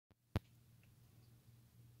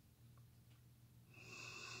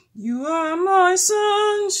You are my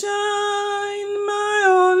sunshine, my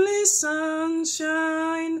only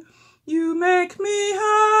sunshine. You make me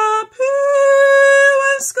happy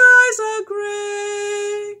when skies are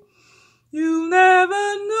grey. You'll never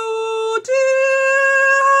know,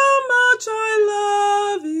 dear, how much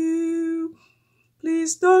I love you.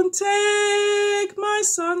 Please don't take my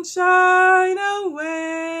sunshine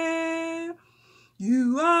away.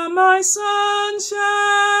 You are my sunshine,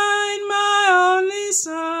 my only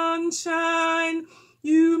sunshine.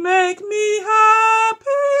 You make me happy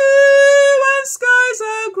when skies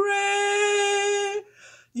are grey.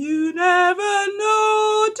 You never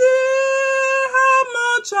know, dear, how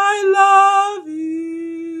much I love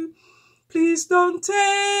you. Please don't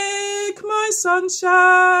take my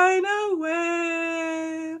sunshine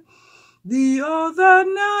away. The other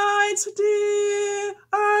night, dear,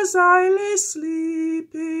 as I lay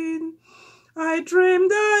sleeping, I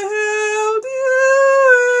dreamed I held you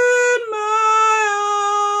in my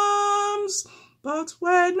arms. But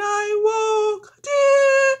when I woke,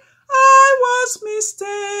 dear, I was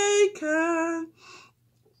mistaken.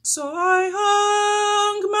 So I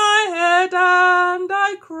hung my head and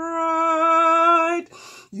I cried.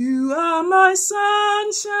 You are my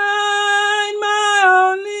sunshine, my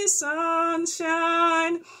only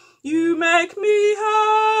sunshine. You make me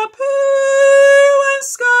happy when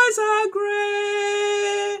skies are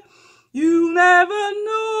grey. You'll never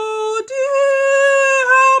know, dear,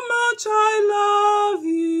 how much I love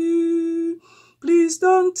you. Please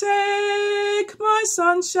don't take my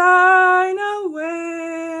sunshine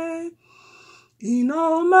away. In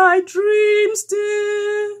all my dreams,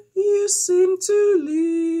 dear, you seem to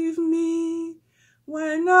leave me.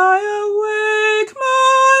 When I awake,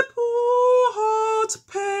 my poor heart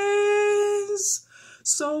pains.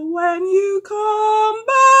 So when you come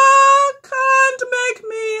back and make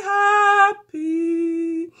me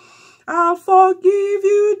happy, I'll forgive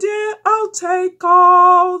you, dear, I'll take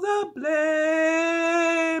all the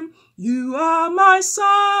blame. You are my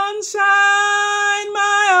sunshine,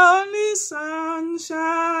 my only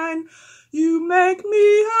sunshine. You make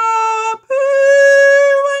me happy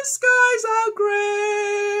when skies are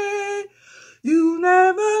grey. You'll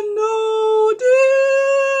never know,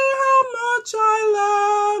 dear, how much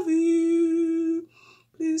I love you.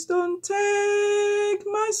 Please don't take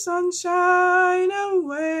my sunshine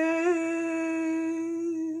away.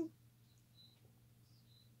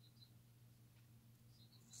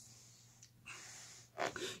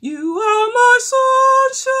 You are my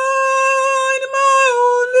sunshine, my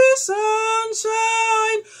only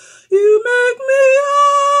sunshine. You make me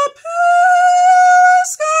happy when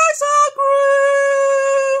skies are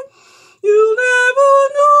grey. You'll never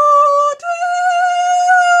know, dear,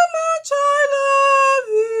 how much I love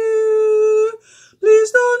you. Please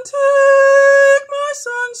don't take my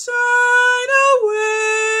sunshine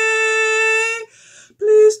away.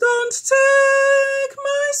 Please don't take